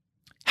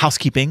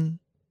housekeeping,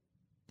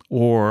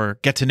 or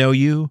get to know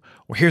you,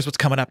 or here's what's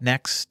coming up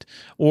next,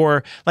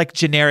 or like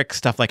generic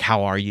stuff like,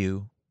 how are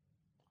you?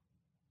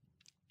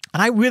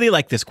 And I really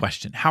like this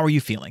question. How are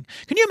you feeling?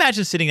 Can you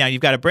imagine sitting down?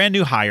 You've got a brand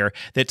new hire.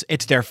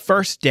 It's their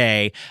first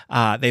day.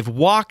 They've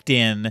walked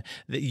in.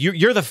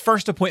 You're the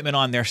first appointment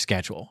on their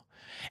schedule.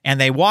 And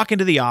they walk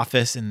into the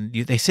office and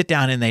they sit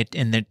down in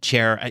the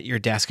chair at your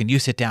desk, and you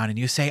sit down and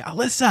you say,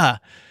 Alyssa,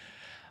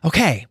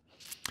 okay,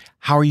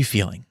 how are you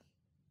feeling?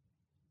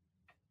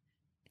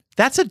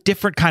 That's a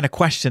different kind of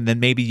question than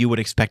maybe you would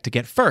expect to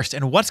get first.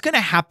 And what's going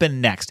to happen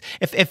next?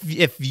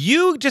 If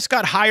you just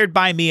got hired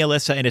by me,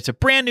 Alyssa, and it's a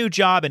brand new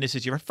job and this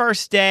is your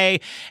first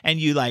day, and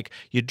you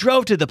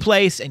drove to the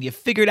place and you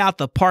figured out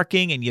the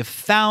parking and you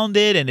found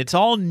it and it's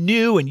all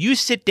new, and you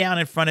sit down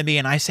in front of me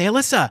and I say,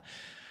 Alyssa,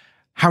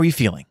 how are you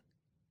feeling?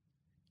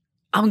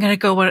 I'm going to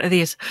go one of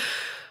these.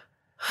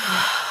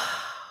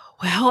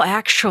 Well,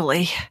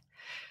 actually,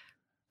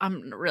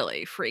 I'm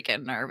really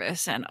freaking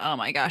nervous, and oh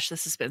my gosh,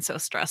 this has been so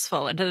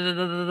stressful, and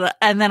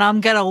and then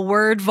I'm gonna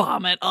word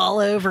vomit all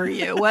over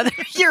you, whether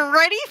you're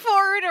ready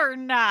for it or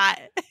not.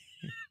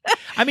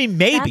 I mean,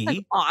 maybe. That's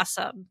an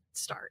awesome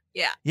start.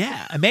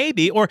 Yeah,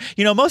 maybe. Or,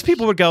 most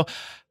people would go,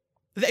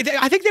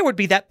 I think there would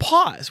be that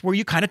pause where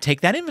you kind of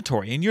take that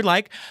inventory and you're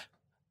like,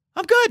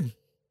 I'm good.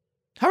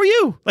 How are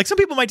you? Like, some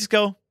people might just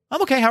go,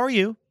 I'm okay. How are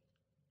you?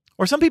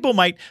 Or some people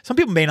may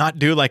not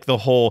do like the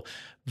whole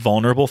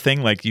vulnerable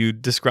thing like you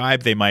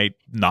described. They might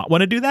not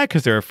want to do that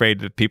because they're afraid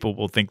that people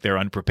will think they're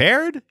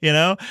unprepared,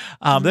 They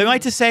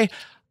might just say,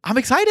 I'm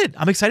excited.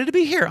 I'm excited to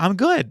be here. I'm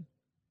good.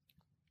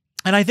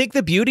 And I think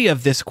the beauty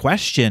of this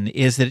question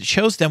is that it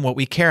shows them what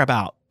we care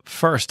about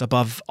first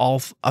above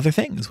all other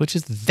things, which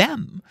is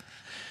them,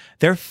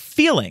 their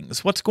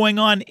feelings, what's going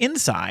on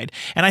inside.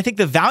 And I think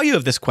the value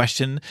of this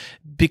question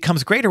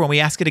becomes greater when we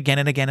ask it again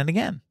and again and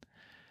again.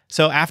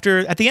 So at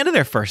the end of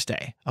their first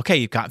day, okay,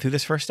 you've gotten through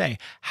this first day.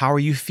 How are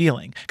you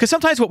feeling? Because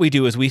sometimes what we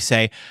do is we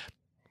say,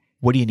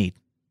 what do you need?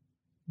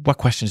 What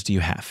questions do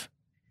you have?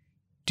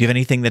 Do you have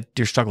anything that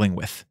you're struggling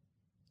with?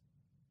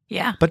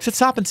 Yeah. But to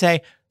stop and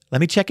say, let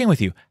me check in with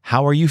you.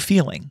 How are you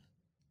feeling?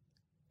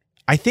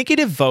 I think it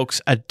evokes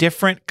a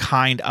different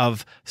kind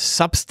of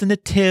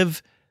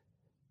substantive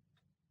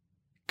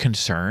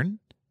concern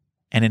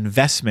and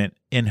investment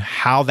in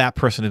how that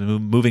person is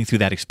moving through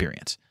that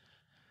experience.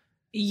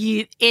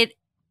 It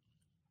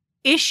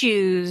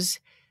issues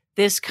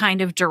this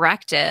kind of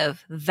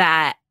directive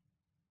that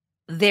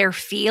their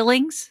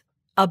feelings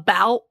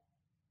about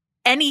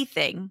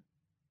anything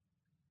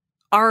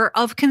are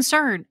of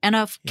concern and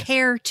of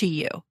care to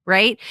you,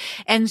 right?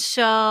 And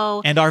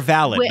are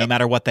valid no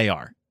matter what they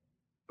are.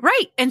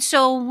 Right. And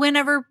so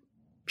whenever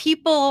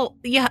people,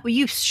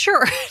 you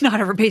sure, not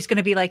everybody's going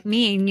to be like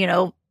me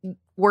and,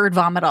 word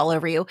vomit all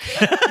over you.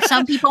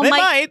 Some people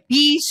might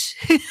be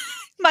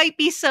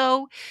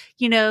so,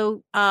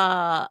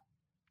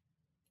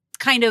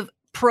 kind of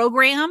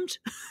programmed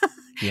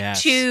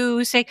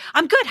to say,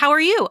 I'm good. How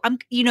are you?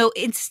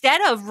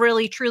 Instead of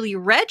really truly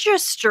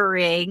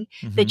registering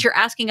that you're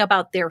asking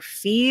about their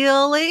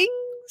feelings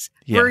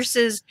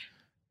versus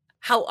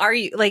how are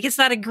you? Like, it's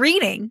not a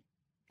greeting.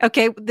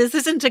 Okay. This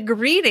isn't a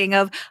greeting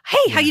of,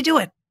 hey, how you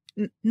doing?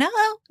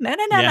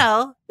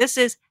 No. This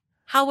is,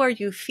 how are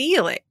you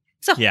feeling?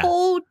 It's a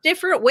whole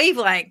different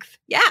wavelength.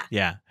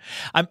 Yeah.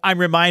 I'm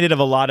reminded of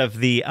a lot of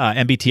the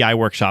MBTI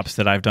workshops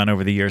that I've done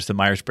over the years, the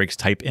Myers-Briggs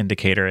Type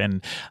Indicator,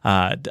 and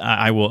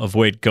I will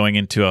avoid going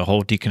into a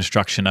whole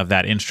deconstruction of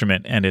that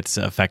instrument and its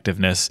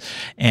effectiveness.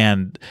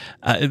 And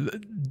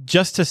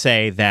just to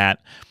say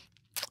that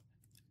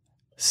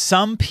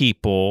some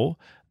people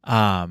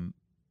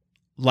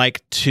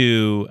like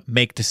to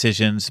make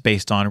decisions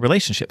based on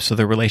relationships. So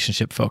they're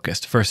relationship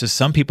focused, versus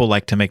some people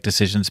like to make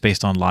decisions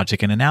based on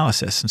logic and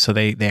analysis. And so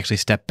they actually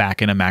step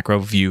back in a macro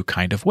view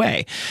kind of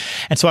way.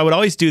 And so I would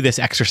always do this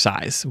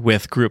exercise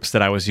with groups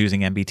that I was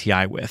using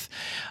MBTI with,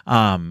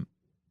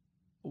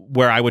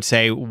 where I would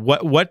say,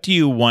 what do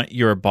you want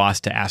your boss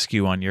to ask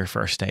you on your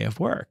first day of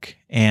work?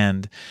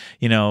 And,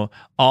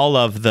 all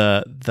of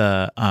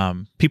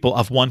the people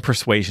of one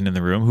persuasion in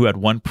the room who had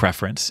one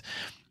preference,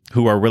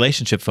 who are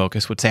relationship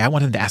focused, would say, I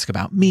want him to ask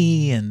about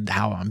me and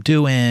how I'm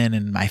doing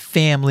and my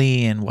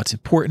family and what's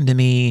important to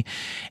me.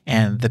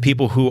 And the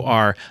people who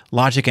are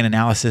logic and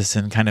analysis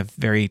and kind of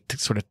very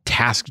sort of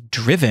task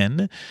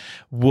driven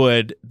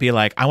would be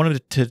like, I want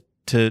him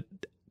to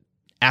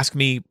ask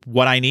me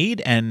what I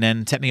need and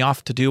then set me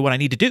off to do what I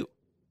need to do.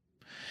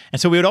 And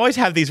so we would always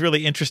have these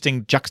really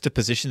interesting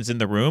juxtapositions in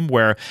the room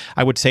where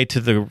I would say to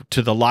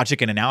the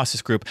logic and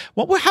analysis group,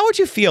 how would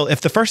you feel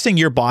if the first thing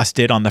your boss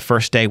did on the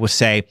first day was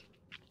say,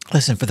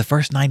 listen, for the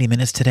first 90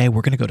 minutes today,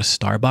 we're going to go to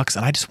Starbucks,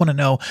 and I just want to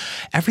know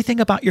everything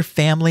about your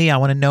family. I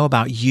want to know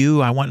about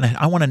you. I want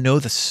to know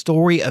the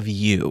story of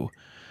you.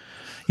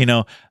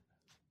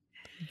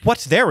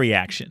 What's their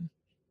reaction?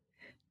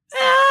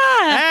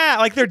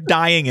 Like they're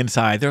dying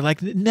inside. They're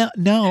like,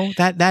 no,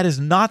 that is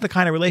not the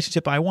kind of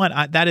relationship I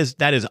want. That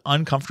is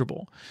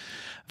uncomfortable.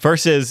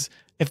 Versus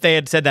if they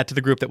had said that to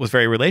the group that was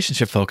very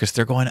relationship focused,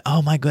 they're going,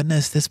 oh my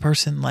goodness, this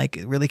person like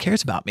really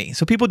cares about me.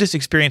 So people just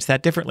experience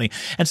that differently.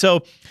 And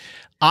so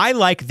I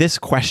like this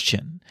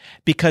question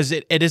because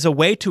it is a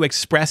way to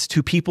express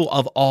to people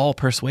of all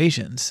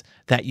persuasions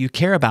that you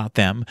care about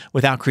them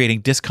without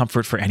creating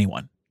discomfort for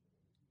anyone.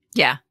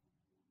 Yeah.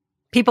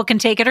 People can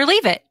take it or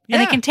leave it.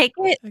 And they can take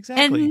it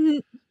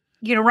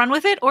and run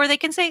with it, or they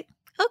can say,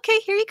 okay,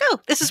 here you go.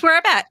 This is where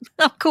I'm at.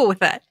 I'm cool with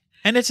that.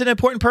 And it's an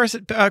important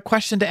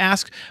question to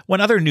ask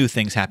when other new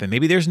things happen.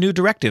 Maybe there's new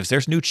directives,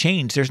 there's new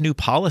change, there's new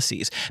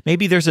policies.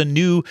 Maybe there's a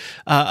new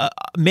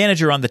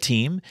manager on the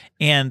team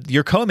and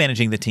you're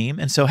co-managing the team.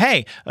 And so,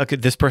 hey,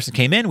 this person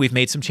came in, we've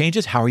made some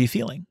changes. How are you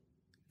feeling?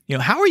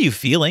 How are you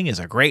feeling is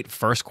a great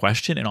first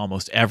question in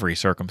almost every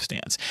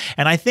circumstance.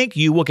 And I think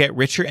you will get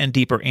richer and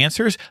deeper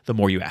answers the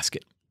more you ask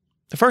it.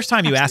 The first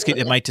time you ask it,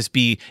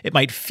 it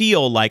might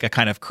feel like a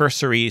kind of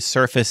cursory,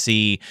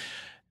 surfacey,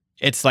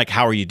 it's like,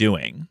 how are you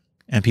doing?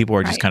 And people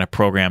are just kind of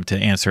programmed to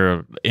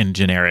answer in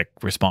generic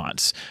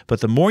response.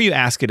 But the more you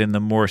ask it and the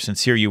more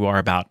sincere you are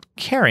about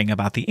caring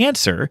about the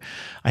answer,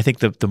 I think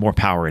the more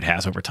power it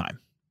has over time.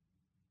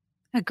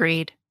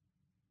 Agreed.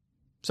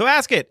 So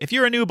ask it. If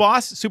you're a new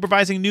boss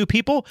supervising new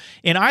people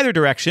in either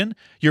direction,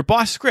 your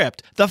boss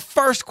script, the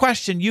first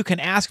question you can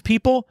ask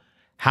people,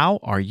 how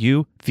are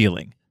you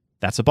feeling?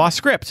 That's a boss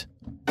script.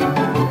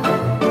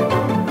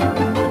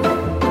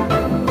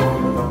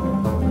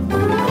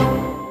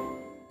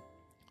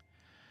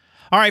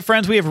 All right,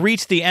 friends, we have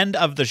reached the end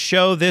of the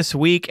show this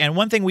week, and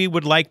one thing we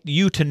would like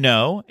you to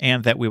know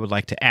and that we would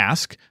like to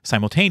ask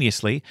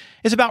simultaneously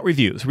is about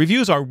reviews.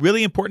 Reviews are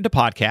really important to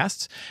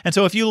podcasts, and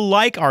so if you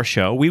like our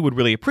show, we would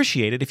really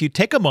appreciate it if you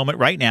take a moment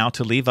right now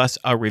to leave us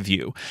a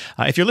review.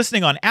 If you're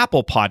listening on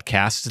Apple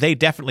Podcasts, they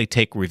definitely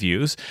take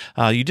reviews.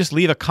 You just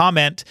leave a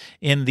comment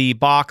in the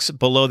box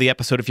below the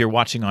episode if you're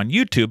watching on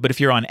YouTube, but if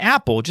you're on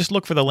Apple, just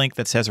look for the link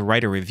that says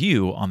write a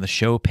review on the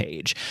show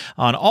page.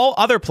 On all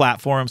other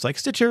platforms like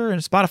Stitcher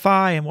and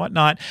Spotify and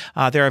whatnot,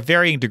 there are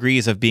varying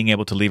degrees of being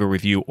able to leave a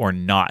review or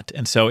not.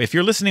 And so if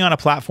you're listening on a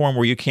platform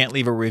where you can't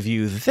leave a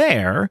review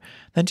there,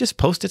 then just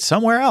post it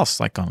somewhere else,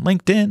 like on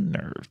LinkedIn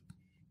or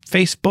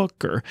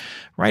Facebook, or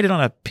write it on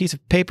a piece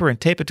of paper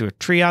and tape it to a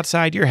tree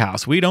outside your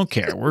house. We don't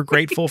care. We're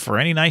grateful for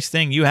any nice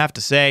thing you have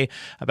to say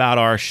about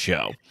our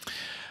show.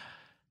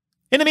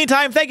 In the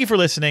meantime, thank you for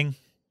listening,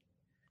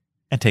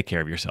 and take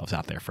care of yourselves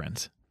out there,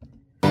 friends.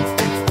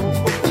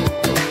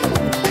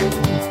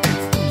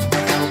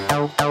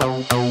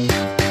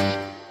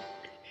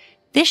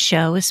 This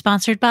show is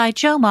sponsored by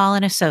Joe Mall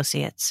 &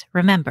 Associates.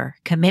 Remember,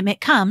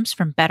 commitment comes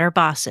from better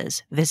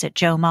bosses. Visit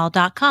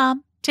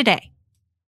joemall.com today.